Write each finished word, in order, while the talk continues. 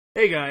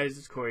Hey guys,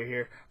 it's Corey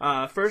here.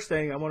 First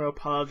thing, I want to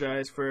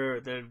apologize for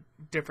the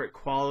different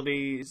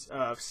qualities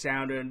of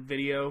sound and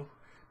video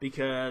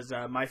because two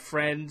of my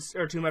friends,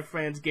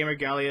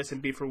 gamergalius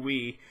and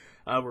B4We,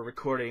 were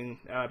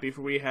recording.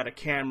 B4We had a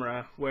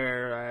camera,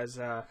 whereas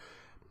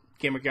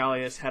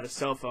gamergalius had a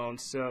cell phone,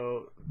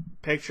 so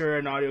picture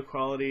and audio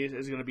quality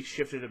is going to be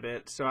shifted a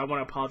bit, so I want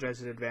to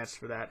apologize in advance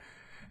for that.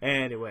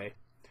 Anyway,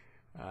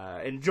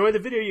 enjoy the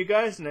video, you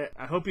guys, and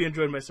I hope you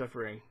enjoyed my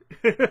suffering.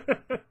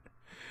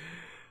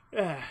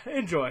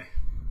 Enjoy.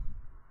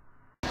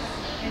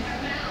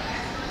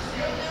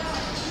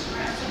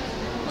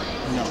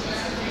 No.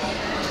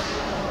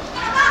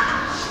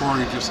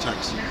 Corey just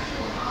texted me.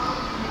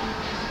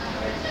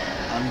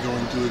 I'm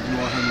going to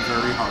ignore him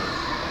very hard.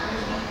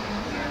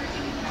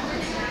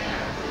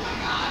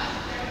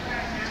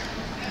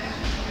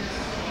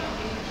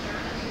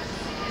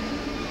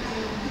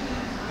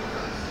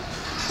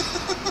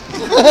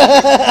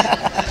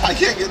 I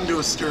can't get into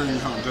a staring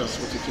contest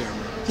with the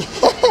camera.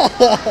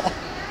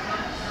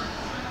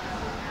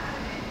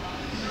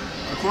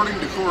 According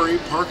to Corey,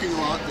 parking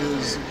lot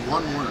is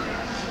one word.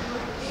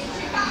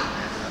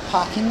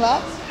 Parking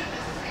lot?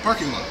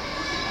 Parking lot.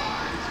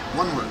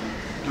 One word.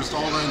 Just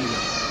all ran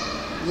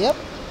together. Yep.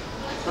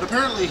 But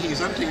apparently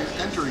he's entering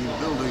the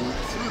building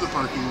through the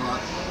parking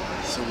lot,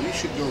 so we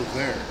should go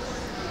there.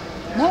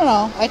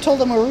 No. I told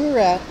him where we were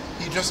at.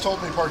 He just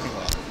told me parking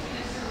lot.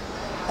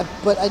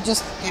 But he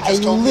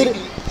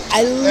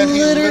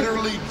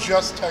literally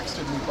just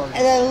texted me parking lot.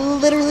 And I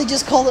literally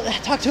just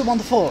talked to him on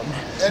the phone.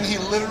 And he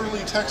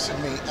literally texted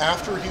me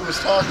after he was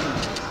talking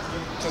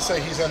to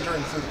say he's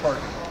entering through the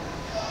parking lot.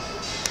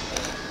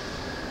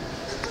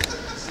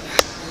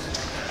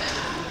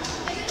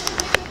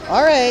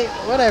 All right,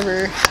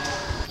 whatever.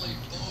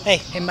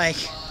 Hey,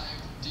 Mike.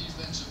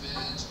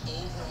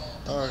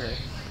 Okay,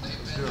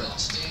 do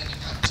it.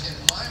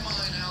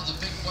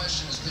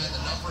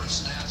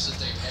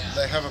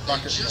 They have a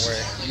bucket in the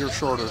way. You're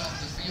shorter.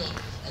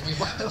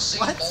 What?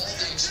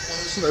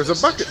 There's a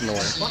bucket in the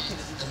way.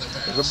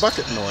 There's a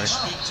bucket in the way.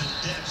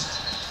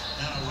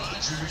 Now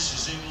Rodgers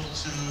is able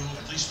to,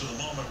 at least for the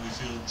moment, we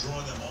feel,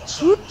 draw them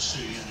offside. We'll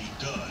see, and he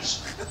does.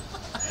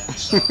 And we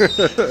start the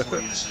play before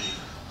he has a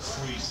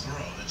free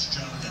throw. That's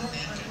Jonathan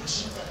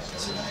Hankins.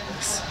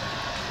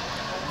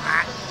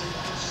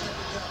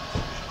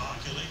 And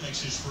Oculey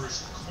makes his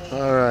first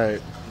call. All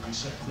right.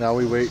 Now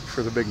we wait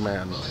for the big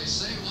man.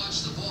 It's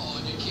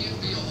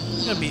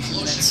gonna be a few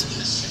minutes.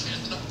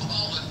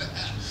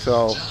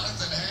 So,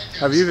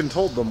 have you even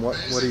told them what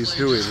he's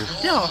doing?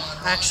 No,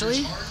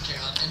 actually.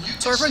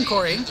 So our friend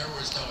Corey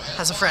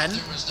has a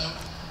friend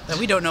that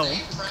we don't know,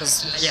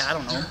 because, I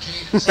don't know.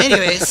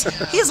 Anyways,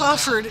 he has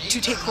offered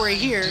to take Corey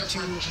here to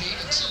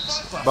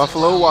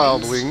Buffalo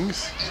Wild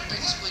Wings.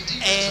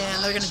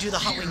 And they're going to do the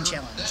hot wing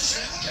challenge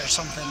or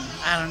something.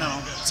 I don't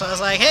know. So I was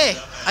like, hey,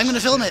 I'm going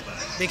to film it,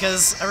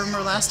 because I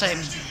remember last time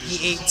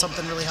he ate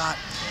something really hot.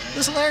 It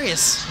was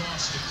hilarious.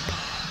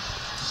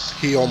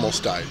 He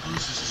almost died.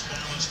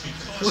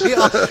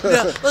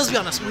 Let's be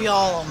honest, we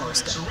all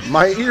almost died.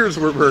 My ears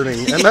were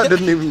burning, and that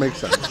didn't even make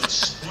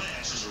sense.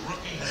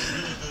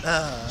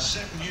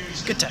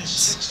 Good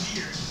times.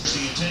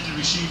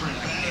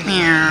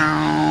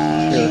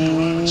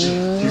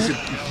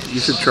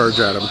 You should charge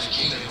at him.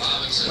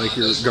 Like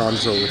you're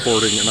Gonzo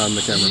reporting and I'm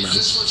the cameraman.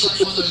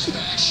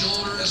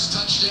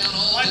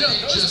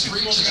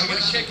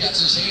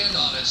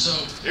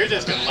 They're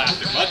just gonna laugh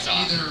their butts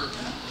off.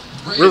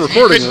 We're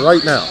recording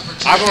right now.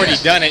 I've already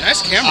done it.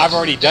 Nice camera. I've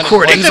already done it.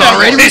 Recording's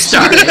already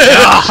started.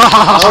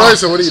 Alright,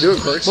 so what are you doing,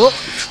 Corey?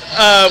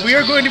 We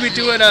are going to be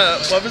doing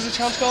what was the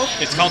challenge called?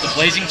 It's called the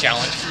Blazing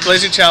Challenge.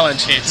 Blazing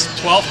Challenge. It's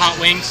 12 hot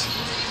wings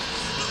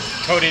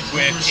coated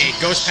with a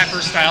ghost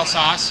pepper style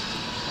sauce.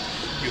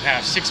 You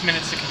have 6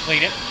 minutes to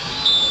complete it.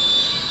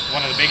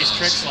 One of the biggest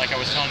tricks, like I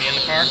was telling you in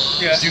the car,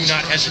 do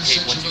not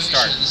hesitate once you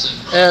start.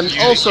 And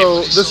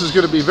also, this is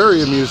going to be very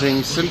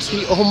amusing since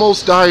he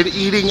almost died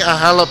eating a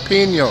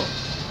jalapeno.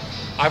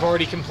 I've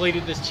already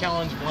completed this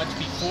challenge once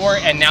before,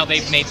 and now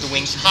they've made the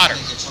wings hotter.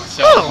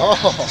 So,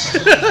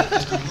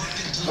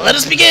 Let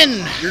us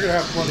begin. You're going to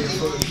have plenty of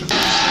footage.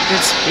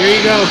 Here you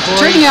go,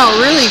 Corey. Turning out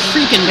really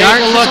freaking dark.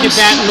 Take a look at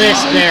that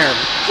list there.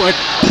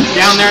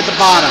 Down there at the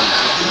bottom.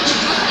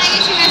 What can I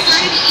get you guys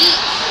started to eat?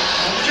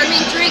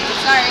 Drink,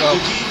 sorry.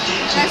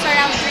 Should I start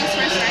out with drinks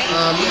first, right?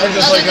 I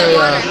just like So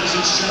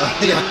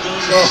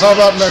how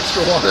about an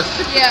extra water?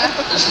 Yeah.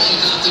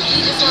 You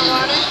just want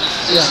water?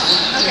 Yeah.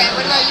 Okay,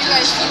 what about you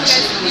guys?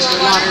 You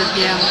want water?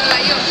 Yeah. What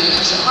about you?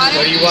 Water?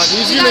 what do you want?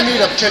 He's going to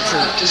need a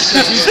pitcher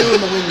because he's doing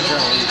the wing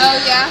challenge. Oh,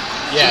 yeah?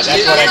 Yeah,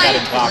 that's what I got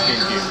him talking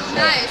to.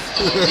 Nice.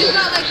 You've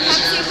got like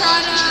Pepsi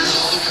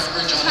products,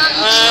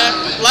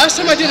 Last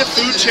time I did a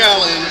food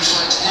challenge,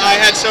 I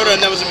had soda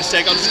and that was a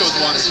mistake. I'll just go with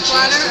water.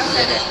 water?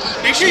 Okay.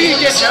 Make sure you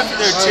get Jeff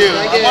in there too.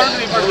 I want him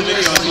to be part of the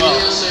video as well.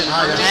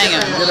 Hang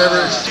on.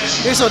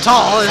 You're so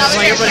tall. It's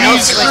like everybody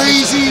else. He's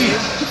crazy.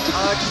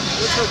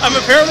 I'm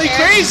apparently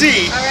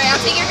crazy. Alright,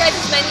 I'll take your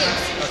guys' menus.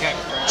 Okay.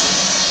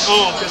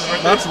 Oh, because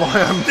That's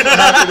why I'm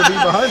happy to be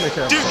behind the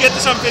camera. Dude, get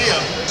this on video.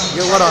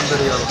 Get what on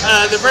video?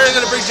 They're probably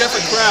gonna bring Jeff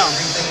a crown.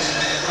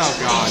 Oh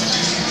God.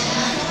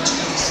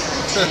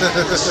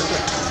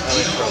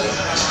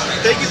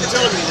 Thank you for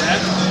telling me that.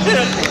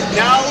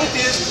 Now with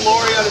his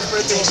glory on his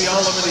birthday will be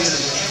all over the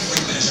internet.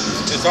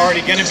 It's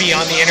already going to be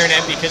on the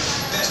internet because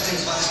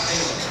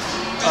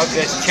of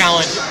this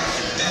challenge.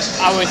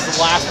 I was the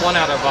last one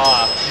out of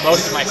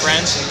most of my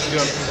friends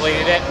who have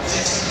completed it.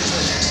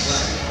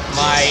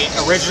 My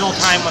original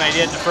time when I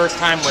did it the first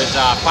time was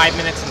 5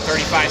 minutes and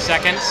 35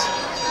 seconds.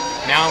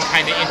 Now I'm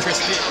kind of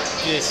interested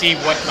to see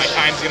what my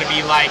time's going to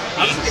be like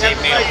being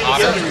made of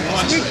otter.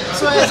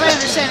 So as I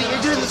understand it,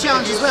 you're doing the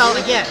challenge as well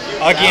again.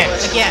 Again.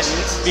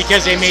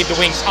 Because they made the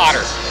wings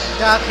hotter.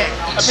 Okay.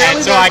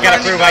 And so I got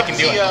to prove I can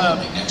do it.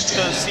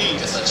 The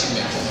seeds.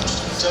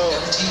 So,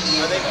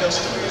 are they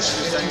filming?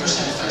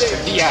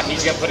 Yeah,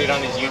 he's going to put it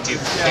on his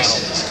YouTube channel.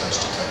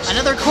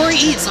 Another Corey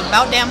Eats,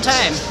 about damn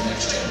time.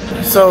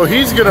 So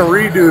he's gonna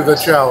redo the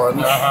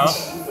challenge.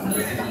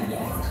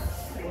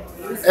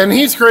 And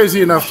he's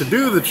crazy enough to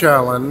do the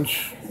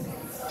challenge.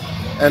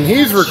 And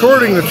he's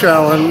recording the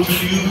challenge.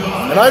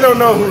 And I don't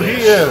know who he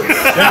is.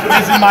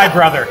 This is my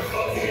brother.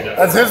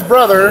 That's his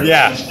brother.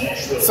 Yeah.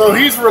 So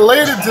he's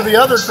related to the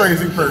other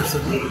crazy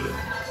person.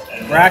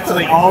 We're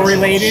actually all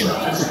related.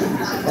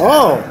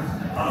 Oh.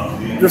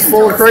 Just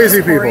full of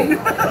crazy people.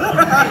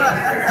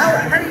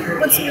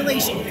 What's the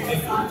relation?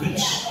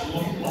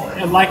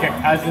 Like a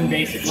cousin,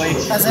 basically.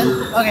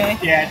 Cousin? Okay.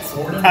 Yeah, it's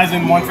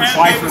cousin once or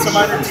twice or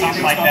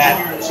something like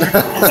that.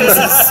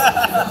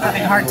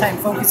 Having a hard time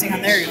focusing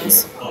on their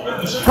ears.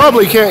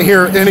 Probably can't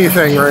hear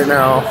anything right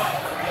now.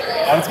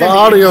 The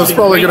audio is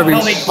probably going to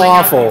be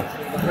awful.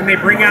 When they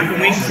bring out the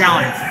wing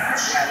challenge,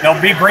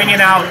 they'll be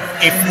bringing out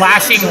a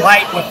flashing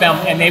light with them,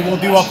 and they will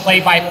do a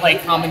play-by-play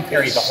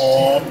commentary the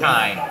whole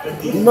time.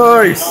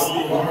 Nice.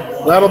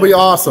 That'll be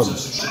awesome.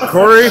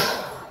 Corey?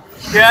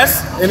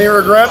 Yes? Any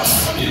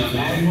regrets?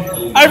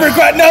 I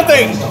regret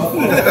nothing!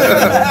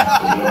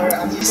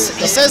 He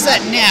says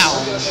that now,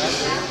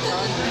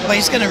 but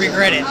he's going to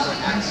regret it.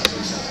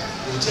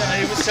 Yeah,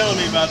 he was telling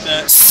me about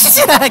that.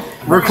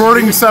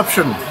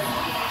 Recordingception.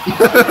 I'm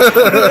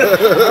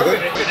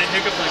gonna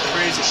hiccup like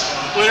crazy.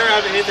 Whenever I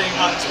have anything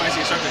hot and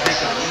spicy, I start to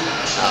hiccup.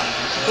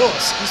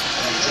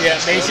 Yeah,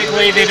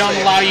 basically they don't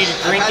allow you to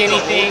drink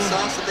anything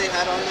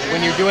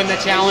when you're doing the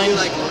challenge.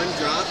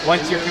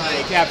 Once you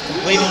have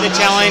completed the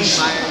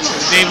challenge,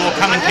 they will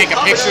come and take a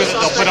picture that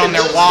they'll put on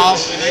their wall.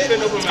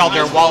 It's called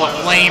their wall of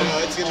flame.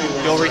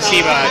 You'll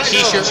receive a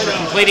t-shirt for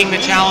completing the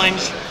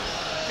challenge.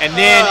 And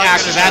then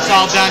after that's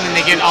all done and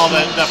they get all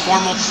the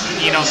formal,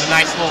 the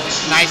nice little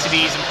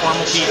niceties and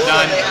formalities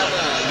done,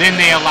 then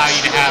they allow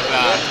you to have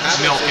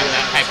milk and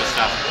that type of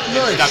stuff.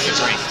 Nice. Stuff to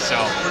drink.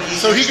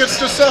 So he gets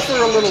to suffer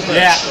a little bit.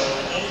 Yeah.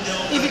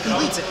 If he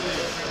completes it.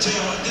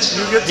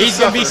 He's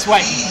going to be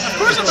sweating. Of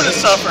course I'm gonna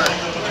suffer.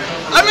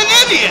 I'm an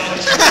idiot!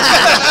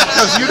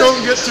 Because you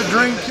don't get to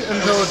drink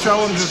until the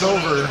challenge is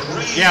over.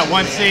 Yeah,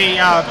 once they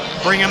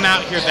bring them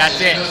out here, that's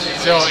it.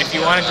 So if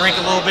you want to drink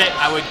a little bit,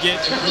 I would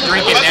drink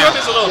it now.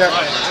 Yeah.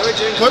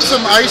 Put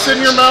some ice in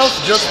your mouth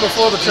just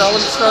before the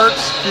challenge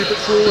starts. Keep it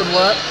cool and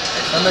wet,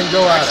 and then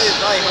go at it.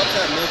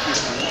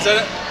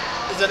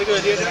 Is that a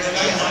good idea?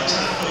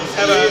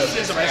 Have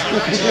some ice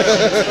cream?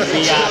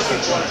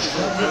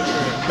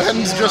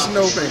 Ben's just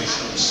noping.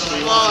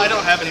 Well, I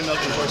don't have any milk,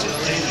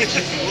 unfortunately.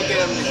 We'll get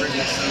him to bring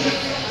this.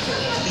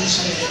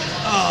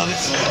 Oh,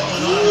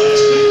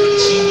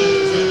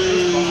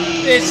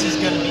 this is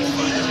gonna be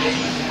fun.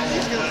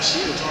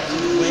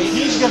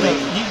 He's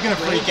gonna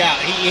freak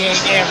out. He ain't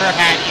ever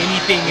had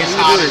anything as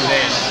hot as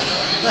this.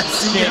 Let's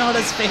see on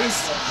his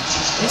face.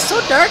 It's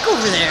so dark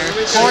over there.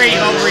 Corey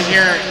over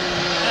here,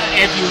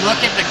 if you look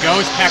at the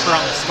ghost pepper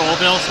on the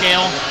Scoville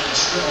scale,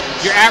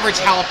 your average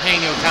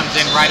jalapeno comes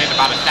in right at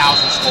about 1,000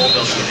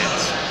 Scoville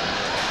units.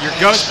 Your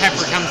ghost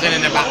pepper comes in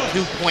at about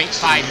 2.5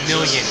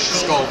 million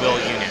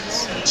Scoville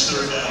units.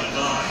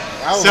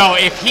 So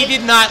if he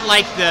did not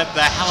like the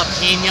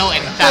jalapeno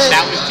and thought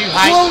that was too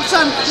high, Quote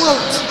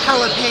unquote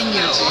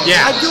jalapeno.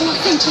 Yeah. I don't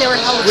think they were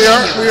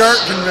jalapenos. We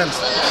aren't convinced.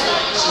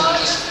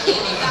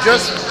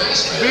 Just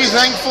be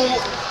thankful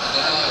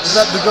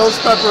that the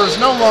ghost pepper is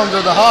no longer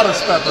the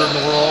hottest pepper in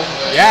the world.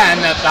 yeah,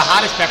 and the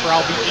hottest pepper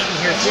I'll be eating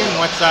here soon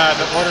once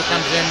the order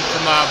comes in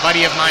from a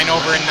buddy of mine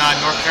over in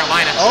North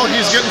Carolina. Oh,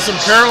 he's getting some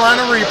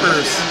Carolina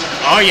Reapers.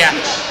 Oh yeah.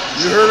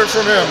 You heard it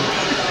from him.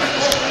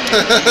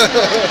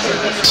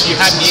 You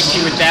had an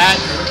issue with that?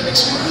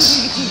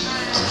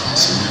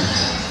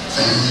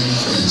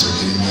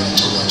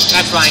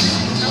 That's fine.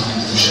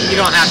 You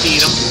don't have to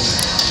eat them.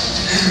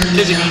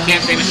 Because if you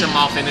can't finish them,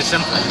 I'll finish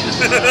them.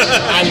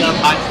 I love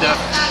hot stuff.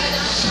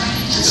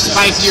 The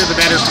spicier the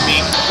better for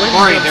me.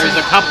 Corey, there's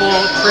a couple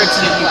tricks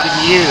that you can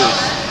use.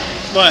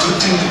 What?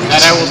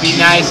 That I will be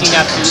nice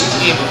enough to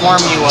inform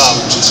you of.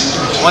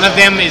 One of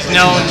them is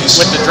known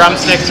with the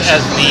drumsticks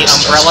as the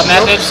umbrella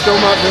method. Nope, still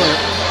not doing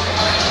it.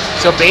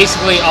 So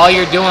basically all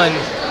you're doing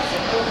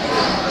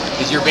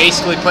is you're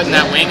basically putting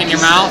that wing in your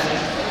mouth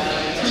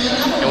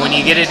And when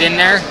you get it in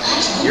there,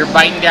 you're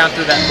biting down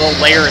through that little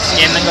layer of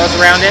skin that goes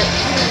around it,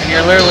 and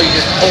you're literally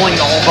just pulling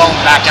the whole bone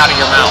back out of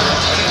your mouth.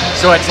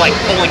 So it's like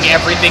pulling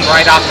everything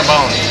right off the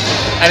bone.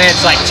 And then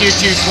it's like chew,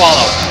 chew,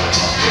 swallow.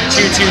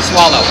 Chew, chew,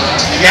 swallow.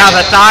 Now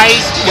the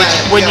thighs,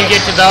 when you get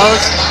to those,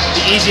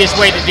 the easiest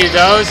way to do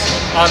those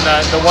on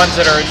the ones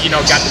that are, you know,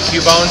 got the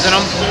few bones in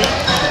them,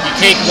 you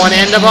take one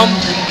end of them,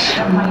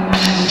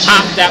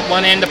 pop that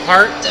one end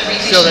apart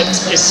so that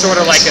it's sort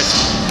of like a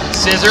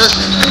scissor,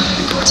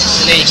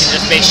 and then you can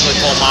just basically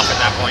pull them off at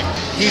that point.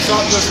 He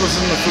thought this was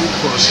in the food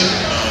court.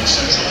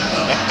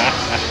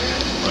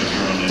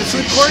 The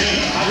food court?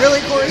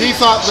 Really, Corey? He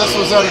thought this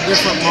was at a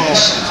different mall.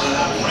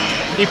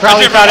 He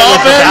probably thought it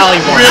was the Valley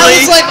one. I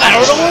was like, I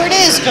don't know where it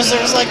is, because there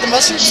was like the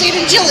mustard seed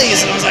and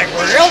chilies, and I was like,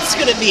 where else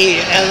could it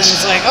be? And then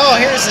it's like, oh,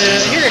 here it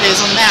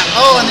is on the map.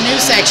 Oh, in the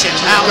news section.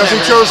 Because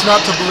he chose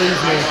not to believe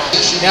me.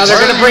 Now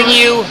they're going to bring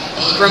you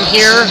from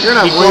here,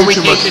 before we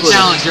take the food.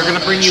 challenge, they're going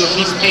to bring you a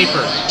piece of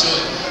paper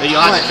that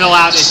you'll have to fill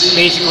out. It's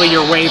basically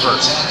your waiver.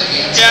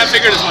 Yeah, I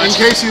figured as much. In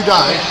case you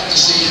die.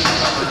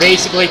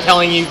 Basically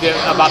telling you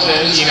about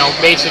the, you know,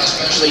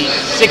 basically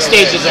 6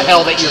 stages of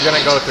hell that you're going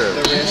to go through.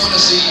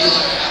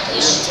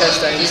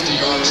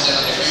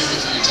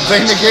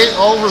 They negate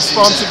all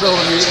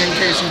responsibility in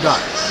case you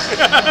die.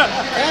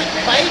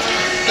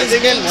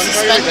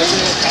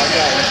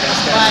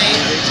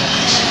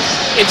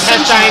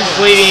 Intestines,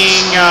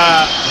 bleeding,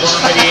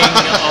 vomiting,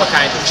 all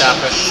kinds of stuff.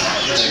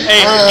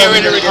 Hey, get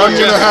ready to record. I'm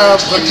going to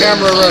have the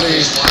camera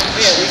ready.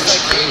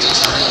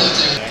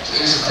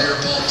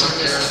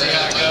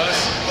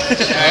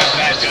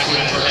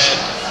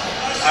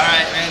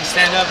 Alright, man,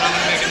 stand up. I'm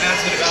going to make an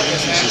announcement about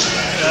this, man.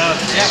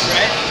 Yeah,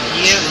 right?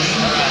 Yeah.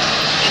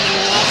 And then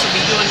we'll also be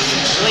doing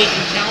some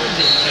blatant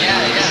challenges. Yeah.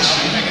 I'm going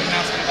to make an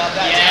announcement about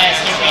that. Yes,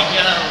 here we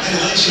go.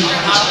 You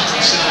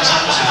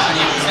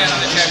can stand on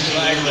the chair if you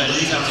like, but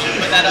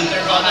put that up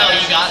there. Oh, no,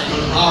 you got it.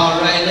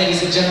 Alright,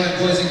 ladies and gentlemen,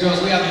 boys and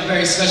girls, we have a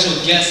very special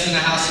guest in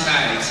the house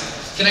tonight.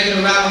 Can I get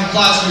a round of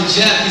applause for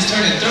Jeff? He's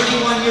turning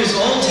 31 years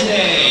old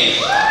today.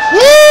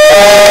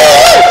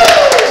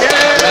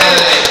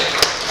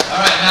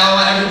 Alright, now I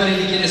want everybody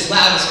to get as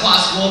loud as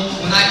possible.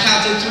 When I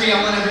count to 3,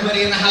 I want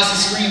everybody in the house to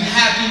scream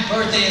happy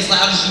birthday as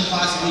loud as you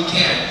possibly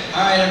can.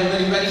 Alright,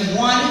 everybody ready? 1,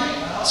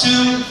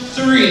 2,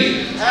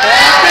 3.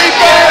 Happy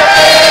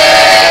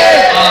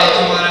birthday! Oh,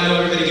 come on, I know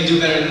everybody can do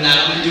better than that.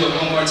 I'm going to do it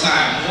one more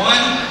time. 1,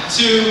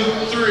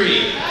 2,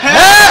 3.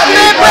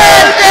 Happy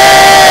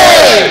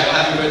birthday! Well,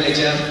 happy birthday,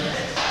 Jeff.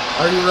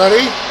 Are you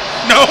ready?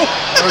 No.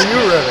 Are you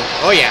ready?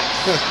 Oh, yeah.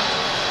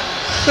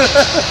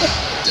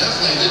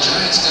 Definitely, the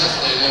Giants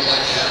definitely look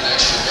like they had an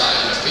extra guy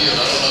in the field.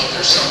 I don't know if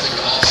there's something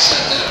to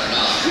offset that or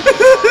not.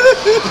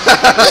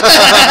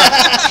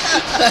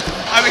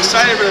 I'm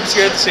excited, but I'm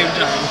scared at the same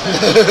time.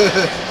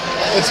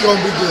 It's going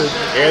to be good.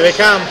 Here they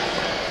come.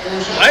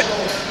 What?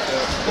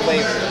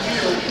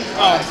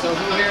 Oh, so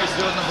who here is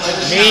doing the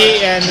blazer?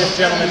 Me and this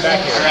gentleman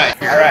back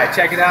here. All right,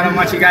 check it out. I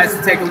want you guys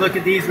to take a look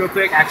at these real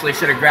quick. Actually,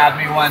 should have grabbed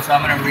me one, so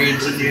I'm gonna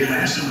read with you,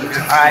 man.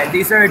 All right,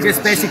 these are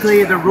just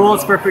basically the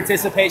rules for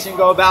participation.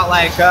 Go about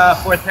like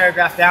 4th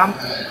paragraph down.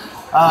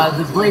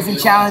 The Blazing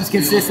Challenge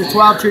consists of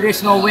 12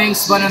 traditional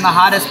wings spun in the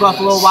hottest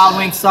Buffalo Wild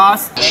Wing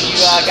sauce, and you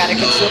gotta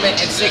consume it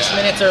in 6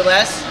 minutes or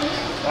less.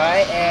 All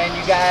right, and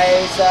you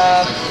guys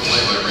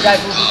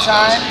will be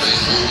timed.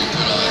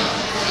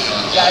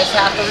 You guys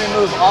have to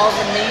remove all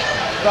the meat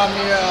from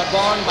your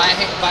bone by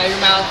your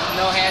mouth.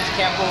 No hands, you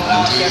can't pull it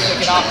out, you can't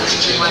pick it off or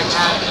anything like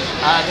that.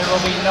 There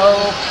will be no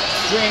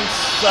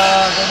drinks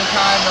of any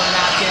kind, no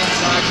napkins,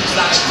 no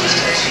exercise food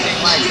or anything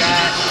like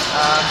that.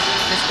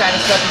 This kind of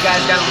stuff you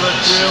guys gotta look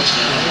through.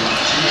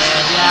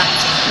 And yeah,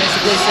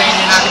 basically saying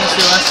you're not gonna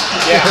sue us.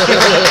 Yeah.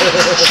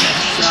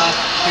 So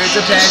here's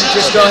the pen.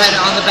 Just go ahead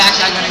on the back.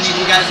 I'm gonna need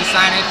you guys to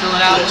sign it, fill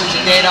it out, put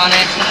your date on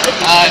it.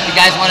 If you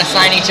guys want to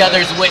sign each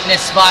other's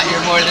witness spot,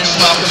 you're more than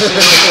welcome to.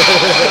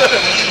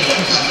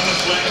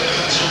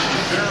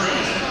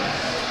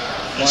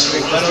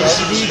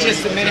 It'll be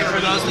just a minute for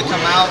those to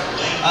come out.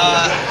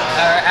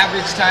 Our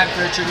average time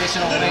for a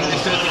traditional wing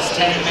that took is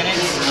 10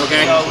 minutes.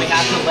 Okay. So we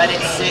have to let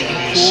it sit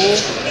and cool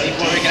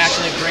before we can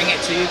actually bring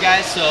it to you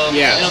guys. So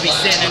it'll be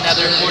sitting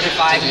another 4 to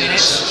 5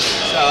 minutes.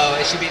 So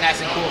it should be nice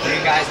and cool for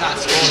you guys, not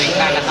scalding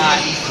kind of hot.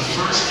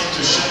 First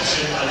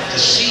interception of the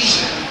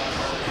season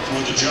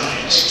for the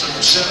Giants. Took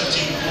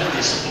 17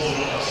 quarters to pull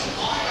it off.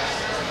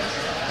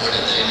 Where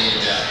did they need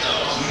that,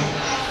 though?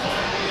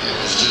 It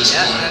was just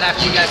Yeah, and then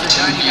after you guys are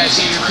done, you guys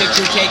get your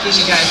picture taken,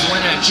 you guys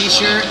win a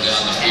t-shirt,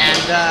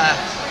 and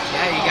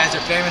yeah, you guys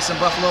are famous in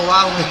Buffalo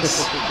Wild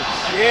Wings.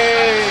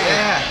 Yay!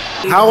 Yeah.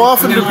 How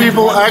often do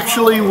people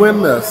actually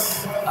win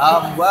this?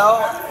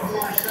 Well,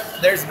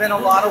 there's been a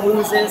lot of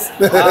loses.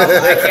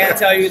 I can't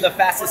tell you the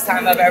fastest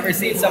time I've ever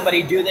seen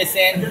somebody do this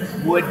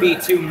in would be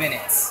 2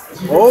 minutes.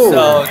 Oh.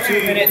 So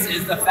 2 minutes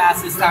is the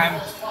fastest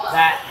time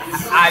that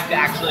I've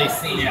actually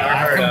seen or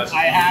heard of.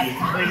 I have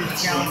completed the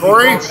challenge.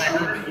 Corey, before, but I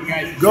heard that you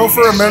guys go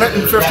for a minute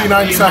and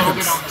 59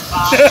 seconds.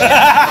 Hey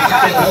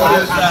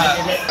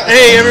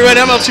everyone,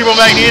 I'm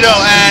elcheapomagneto,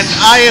 and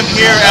I am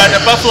here at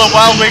a Buffalo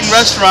Wild Wing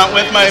restaurant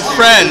with my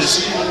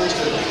friends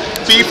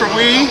B for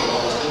We,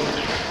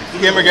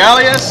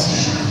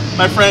 gamergalius,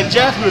 my friend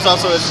Jeff, who is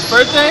also his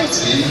birthday,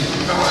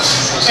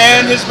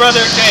 and his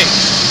brother Jake.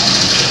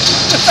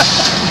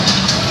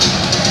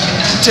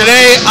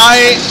 Today,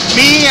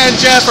 me and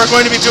Jeff are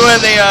going to be doing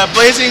the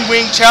Blazing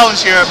Wing Challenge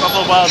here at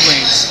Buffalo Wild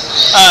Wings.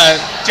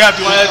 Jeff,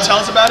 do you want to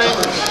tell us about it?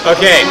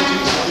 Okay.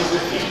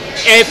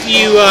 If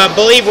you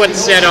believe what's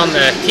said on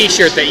the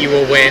t-shirt that you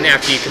will win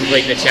after you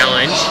complete the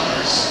challenge,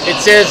 it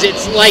says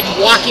it's like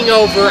walking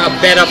over a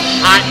bed of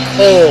hot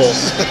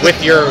coals with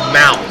your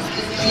mouth.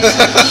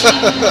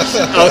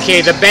 Okay,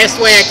 the best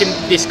way I can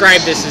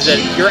describe this is that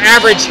your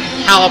average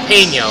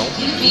jalapeno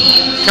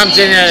comes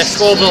in at a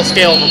Scoville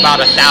scale of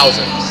about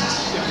 1,000.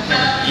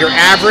 Your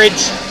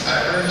average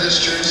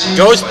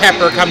ghost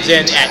pepper comes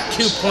in at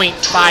 2.5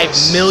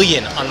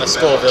 million on the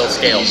Scoville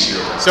scale.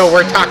 So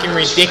we're talking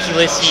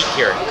ridiculous heat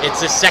here. It's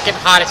the second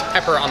hottest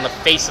pepper on the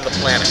face of the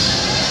planet.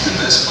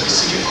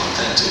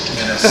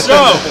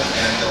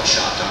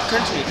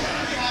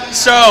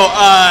 So,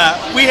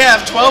 we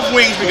have 12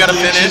 wings we gotta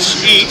finish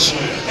each,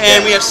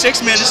 and we have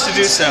 6 minutes to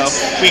do so.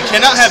 We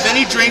cannot have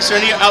any drinks or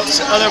any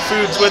other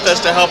foods with us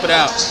to help it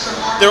out.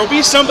 There will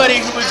be somebody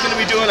who is going to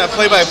be doing a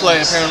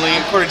play-by-play, apparently,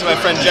 according to my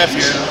friend Jeff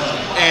here.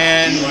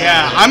 And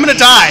yeah, I'm gonna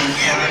die.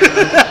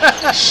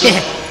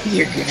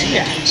 You're gonna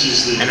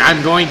die. And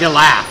I'm going to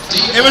laugh.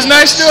 It was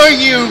nice knowing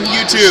you,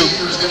 YouTube.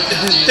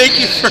 Thank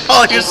you for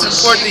all your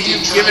support that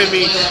you've given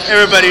me,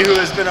 everybody who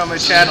has been on my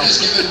channel.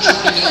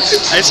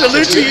 I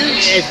salute to you.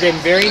 It's been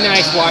very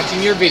nice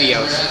watching your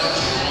videos,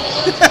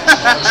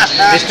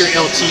 Mr.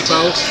 El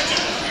Cheapo.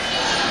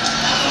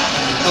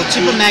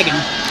 elcheapomagneto.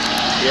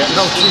 Yeah.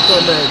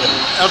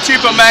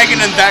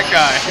 elcheapomagneto and that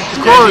guy.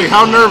 Corey,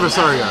 how nervous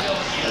are you?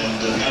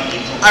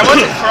 I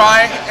want to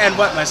cry and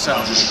wet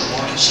myself.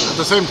 At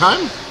the same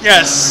time?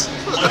 Yes.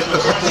 My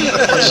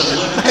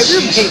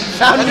roommate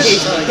found me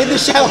in the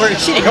shower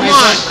shitting Come on,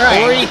 myself crying.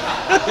 Corey.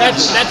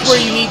 That's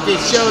where you need to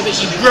show that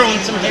you've grown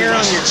some hair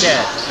on your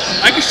chest.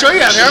 I can show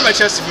you I have hair on my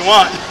chest if you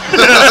want.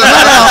 No,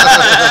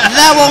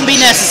 that won't be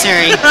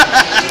necessary.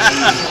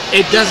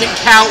 It doesn't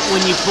count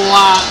when you pull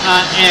out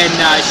and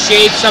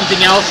shave something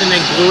else and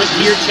then glue it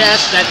to your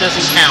chest. That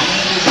doesn't count.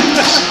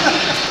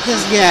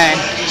 This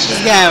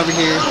guy over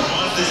here.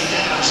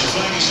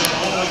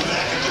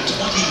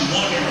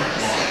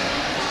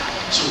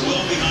 So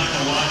well behind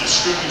the line of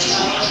scrimmage as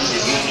Rogers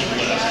is running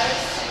left.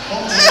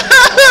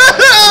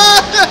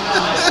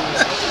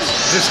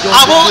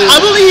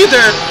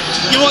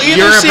 You will either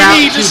You're see about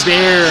me to just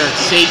bear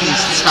Satan's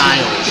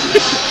child.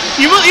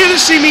 you will either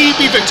see me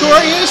be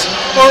victorious,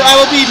 or I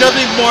will be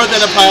nothing more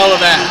than a pile of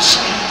ash.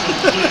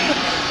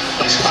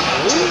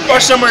 Or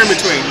somewhere in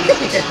between.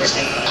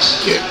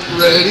 Get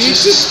ready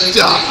to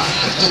die.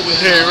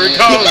 Here it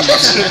comes.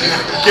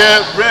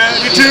 Get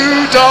ready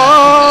to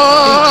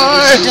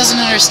die. He doesn't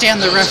understand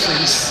the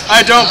reference.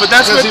 I don't, but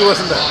that's Because he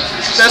wasn't there.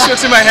 that's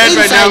what's in my head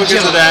right now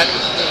because of that.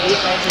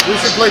 We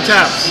should play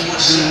taps.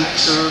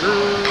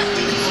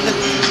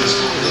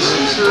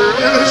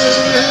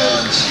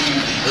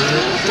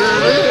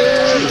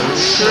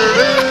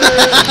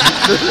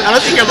 I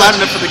don't think I'm loud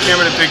enough for the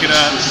camera to pick it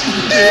up.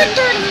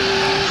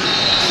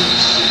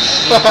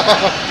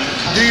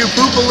 Do you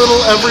poop a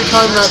little every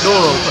time that door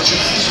opens?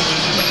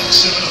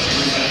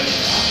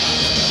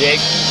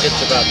 Jake, it's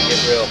about to get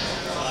real.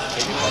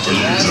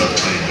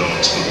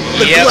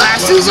 The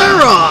glasses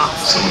are off.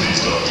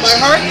 My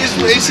heart is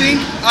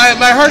racing.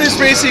 My heart is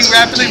racing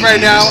rapidly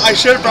right now. I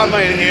should have brought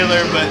my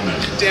inhaler, but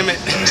damn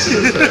it.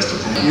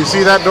 You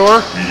see that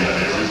door?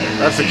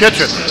 That's the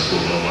kitchen.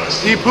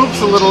 He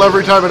poops a little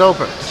every time it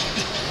opens.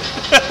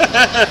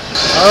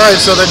 Alright,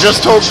 so they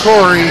just told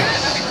Corey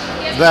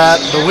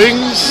that the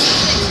wings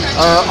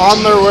are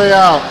on their way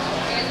out.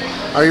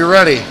 Are you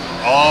ready?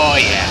 Oh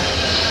yeah.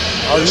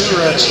 Are you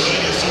ready?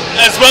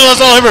 As well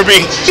as I'll ever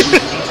be.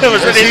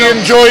 Is he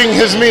enjoying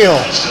his meal?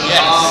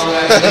 Yes. All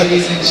right,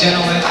 ladies and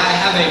gentlemen, I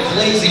have a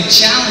blazing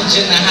challenge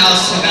in the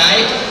house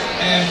tonight.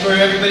 And for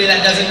everybody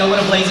that doesn't know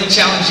what a blazing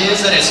challenge is,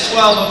 that is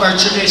 12 of our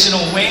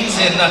traditional wings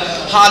in the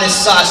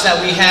hottest sauce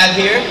that we have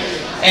here.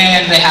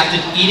 And they have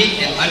to eat it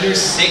in under 6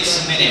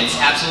 minutes.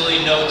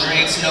 Absolutely no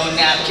drinks, no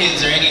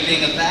napkins, or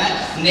anything of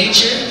that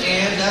nature.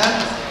 And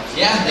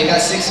yeah, they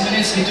got 6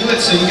 minutes to do it.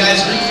 So you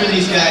guys root for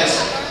these guys.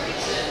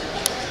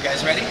 You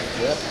guys ready?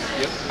 Yep.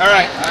 All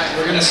right. All right,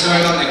 we're gonna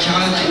start on the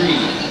count of 3.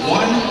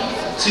 1,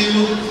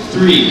 2,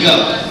 3, go.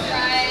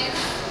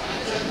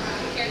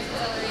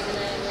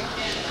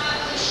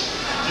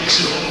 Takes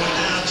it all the way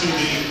down to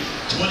the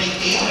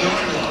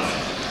 28-yard line.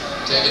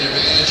 Taking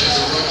advantage of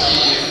the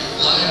rookie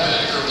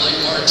linebacker, Blake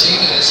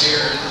Martinez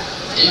here.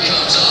 He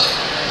comes up.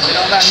 Get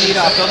all that meat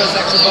off. Throw those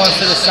extra bones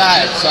to the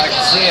side so I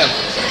can see them.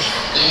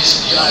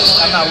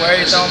 I'm not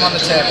worried. Throw them on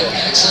the table.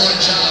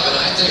 Excellent job, and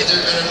I think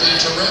they're going to be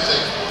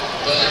terrific.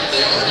 But they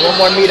are A little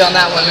more meat on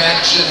that one,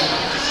 man. action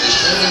is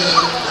winning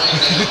them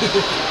right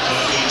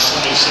now. Age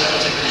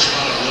 27, taking the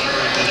spot of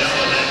Larry Goodell,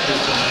 and that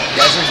is tonight. You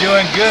guys are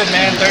doing good,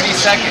 man. 30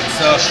 seconds,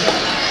 so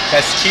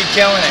guys keep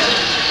killing it.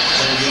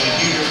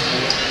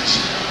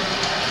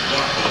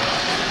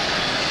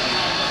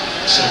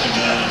 Second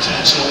guy in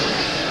 10. So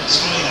it's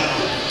funny how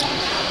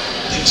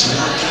things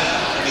work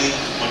out. I mean,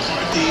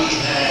 McCarthy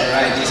had. All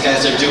right, these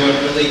guys are doing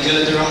really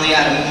good. They're only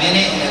at a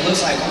minute, and it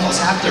looks like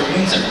almost half their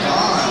wings are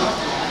gone.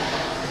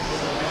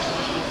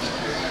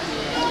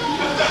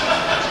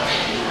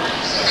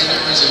 And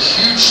there was a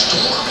huge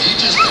storm. He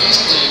just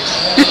basically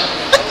called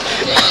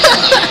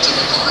up to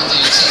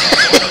McCarthy and said,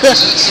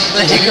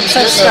 The hiccups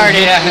have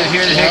started. Yeah,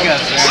 hear the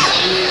hiccups, man.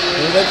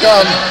 Here they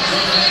come.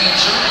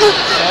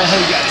 Oh,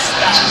 you gotta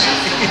stop it.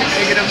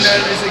 Get them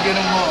nervous and get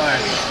them more.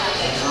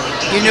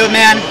 You knew it,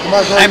 man. Come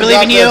on, Corey, I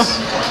believe in you.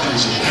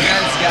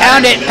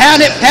 Pound it,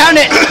 pound it, pound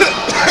it.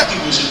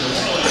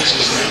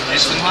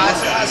 It's some hot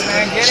sauce,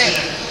 man. Get it.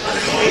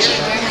 Get it,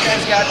 man. You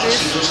guys got this.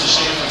 He goes to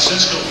San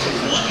Francisco for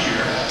 1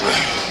 year.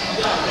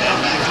 And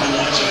McAfee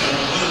winds up in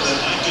a winner that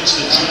Mike gets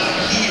the job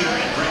here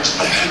and brings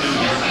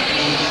McAfee here.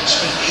 McAfee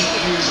spent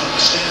 8 years on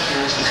the staff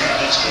here as the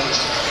defense coach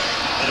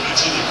and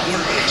eventually the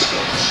quarterbacks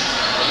coach.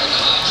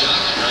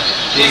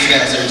 These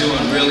guys are doing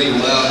really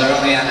well. They're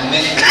only at a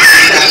minute and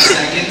 5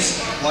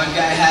 seconds. One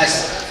guy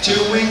has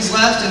 2 wings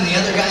left, and the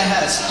other guy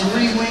has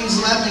 3 wings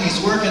left, and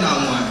he's working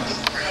on one.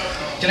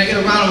 Can I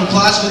get a round of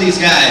applause for these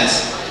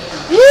guys?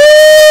 Do it.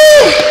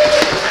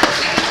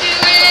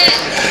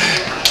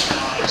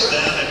 It's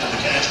down after the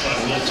catch by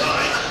Will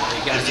Tye.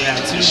 You guys have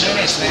 2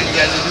 minutes, man. You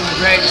guys are doing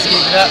great. Just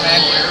keep it up,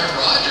 man.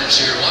 Aaron Rodgers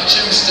here. Watch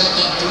him step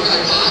up through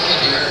the pocket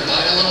here and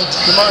buy a little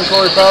time. Come on,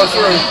 Corey, power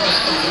through.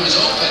 He was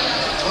open.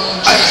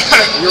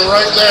 You're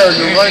right there.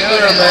 You're right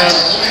there, man.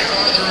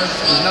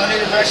 There's no need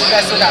to rush. You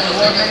guys still got 4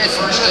 minutes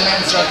to do it, man.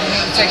 So if you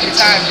need to take your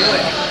time, do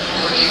it.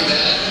 Working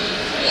that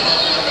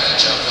one-on-one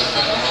matchup with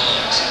Big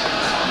Rollins.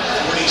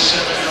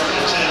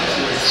 47-yard attempt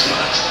for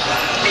Josh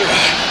Brown.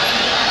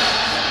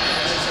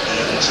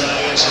 And the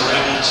Giants are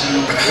able to.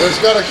 There's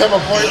got to come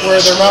a point where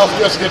their mouth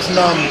just gets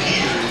numb.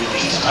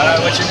 All right,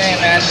 what's your name,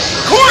 man?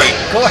 Corey!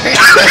 Corey.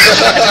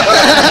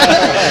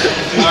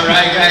 All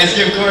right, guys,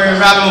 give Corey a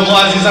round of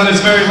applause. He's on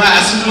his very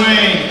last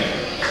swing.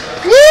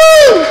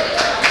 Woo!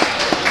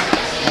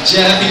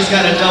 Jeff, he's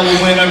got a double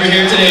win over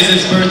here. Today's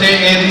his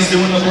birthday, and he's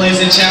doing the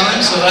Blazing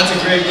Challenge, so that's a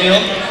great deal.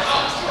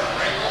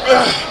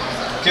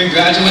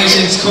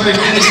 Congratulations, Corey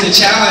finished the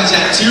challenge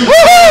at 2.5. All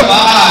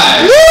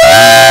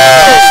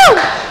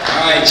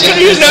right,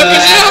 Jeff is at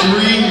 3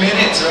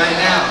 minutes right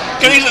now.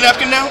 Can I use a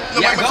napkin now?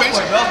 No, Yeah, my go face?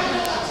 for it, bro.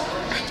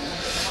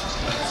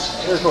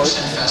 Here, Corey.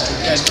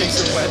 Guys, take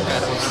some wet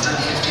paddles.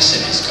 50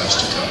 cities coast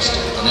to coast.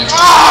 The next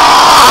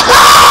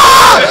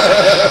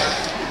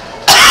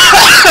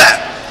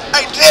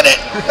I did it!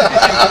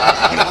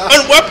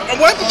 Unwrap it for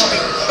me.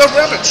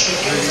 Unwrap it.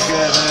 Pretty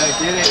good, man.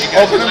 Get it. You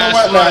got Open the in the last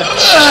wet one. mat.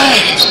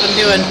 That's what I'm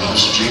doing.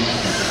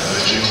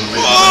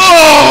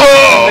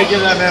 Oh! Hey,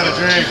 give that man a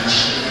drink.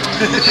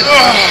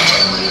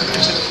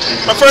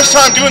 My first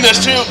time doing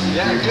this, too.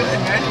 Yeah, good,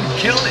 man. You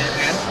killed it,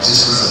 man.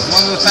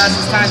 One of the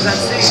fastest times I've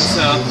seen,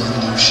 so.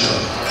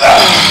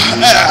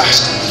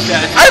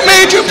 I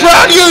made you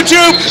proud,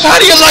 YouTube! How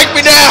do you like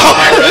me now? All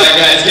right,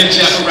 guys, give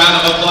Jeff a round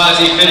of applause.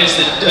 He finished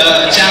the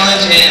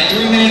challenge in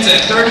 3 minutes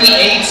and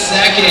 38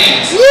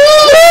 seconds. Woo!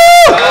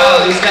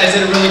 Wow, these guys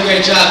did a really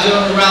great job. Give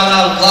them a round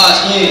of applause,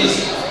 please.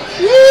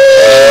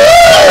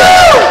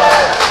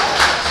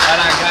 Right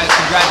on, guys.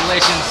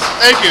 Congratulations.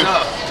 Thank you.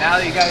 So, now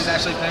that you guys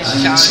actually finished the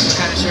challenge, what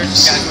kind of shirts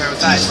you guys wear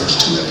with ties?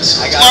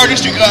 I got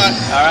Largest you got.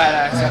 All right,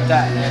 I accept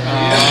that.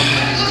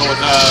 Go with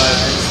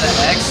The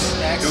X,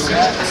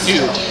 2.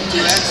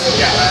 2X?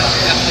 Yeah.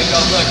 Definitely go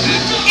look, man.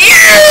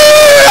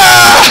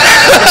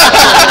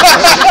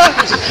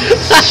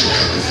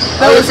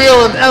 That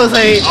was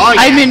a,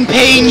 I'm in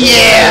pain,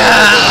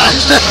 yeah.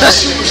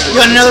 You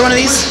want another one of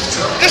these?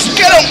 Just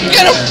get him!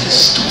 Get him!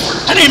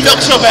 I need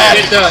milk so bad.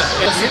 If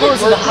it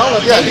was the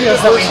jalapenos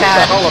that we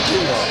had,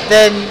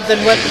 then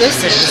what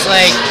this is,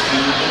 like,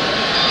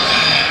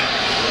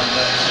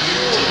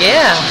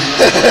 yeah.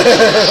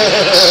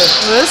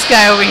 This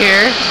guy over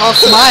here, all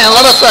smiles.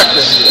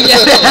 Unaffected.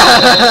 Yeah.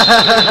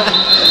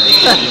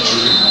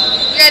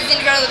 You guys need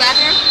to go to the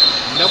bathroom?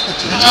 Nope.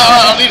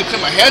 I'll need to clean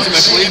my hands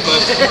eventually, but.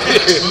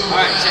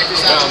 Alright, check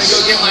this out. Let me go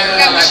get my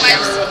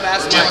camera real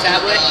fast, my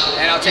tablet,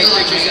 and I'll take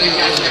pictures of you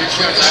guys in your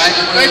shirts, alright?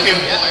 Thank you.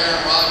 Aaron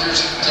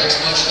Rodgers, it takes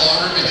much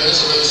longer because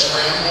of those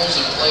scrambles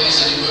and plays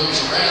that he moves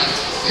around.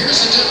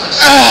 Here's the difference.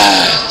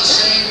 About the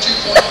same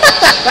 2.5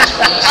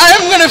 seconds.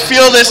 I'm gonna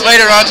feel this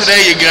later on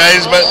today, you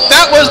guys, but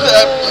that was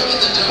the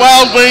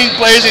Wild Wing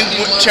Blazing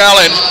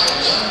Challenge.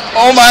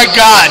 Oh my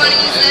God. You want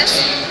to use this?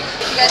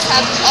 You guys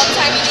have all the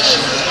time you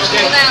need.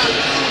 Cool down.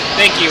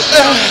 Thank you.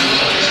 The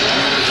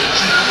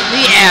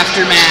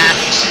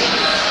aftermath.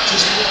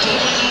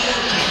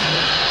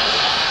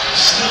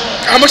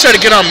 How much had to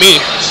get on me?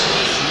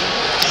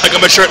 Like on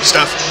my shirt and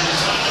stuff.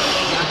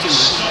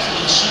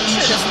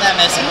 Sure, isn't that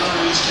messy?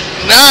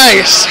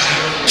 Nice.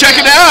 Check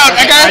it out.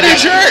 I got a new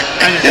shirt.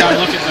 I just gotta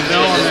look at the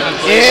bill and then.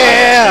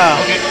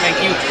 Yeah. Okay, thank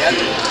you. Let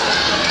me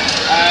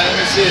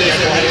see this.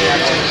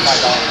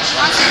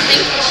 Awesome, thank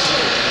you.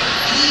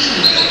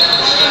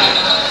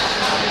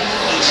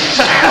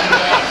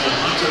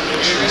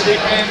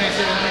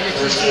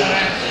 I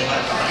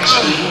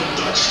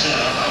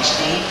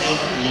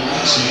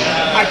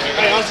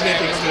honestly didn't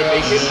think it was going to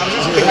make it. I was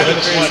just having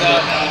fun.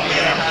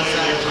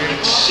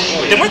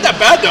 They weren't that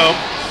bad, though.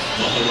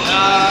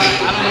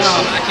 I don't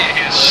know. I can't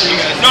handle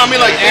it. No, I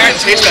mean, like, it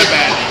didn't taste that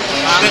bad.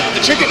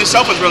 The chicken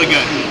itself was really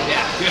good.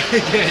 Yeah,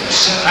 good.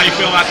 How do you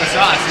feel about the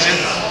sauce, man?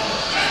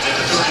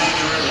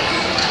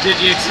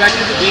 Did you expect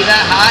it to be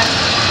that hot?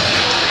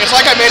 It's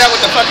like I made out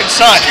with the fucking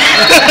sun.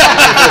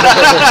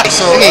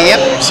 So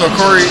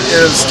Corey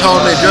is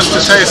telling me just to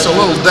taste a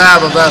little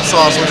dab of that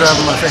sauce, which I have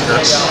in my finger.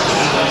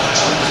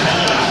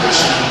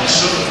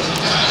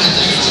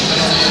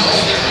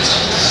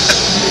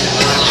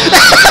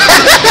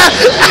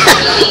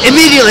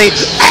 Immediately.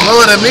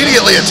 Well, it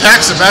immediately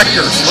attacks the back of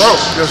your throat.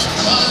 Just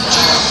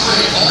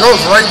goes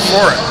right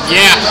for it.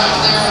 Yeah.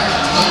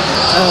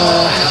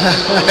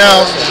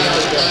 Now,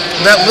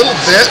 that little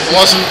bit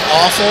wasn't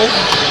awful.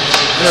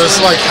 It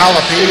was like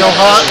jalapeno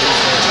hot.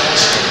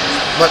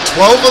 But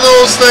 12 of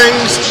those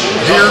things,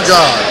 dear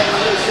God.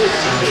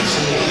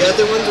 The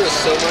other ones were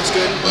so much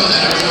good.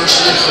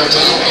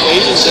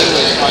 Asian thing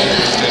was fire.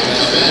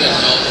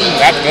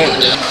 That's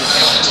good.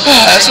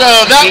 So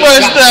that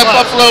was the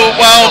Buffalo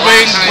Wild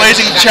Wings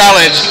Blazing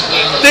Challenge.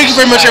 Thank you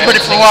very much, everybody,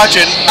 for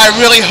watching. I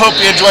really hope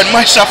you enjoyed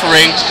my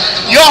suffering.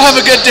 Y'all have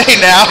a good day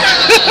now.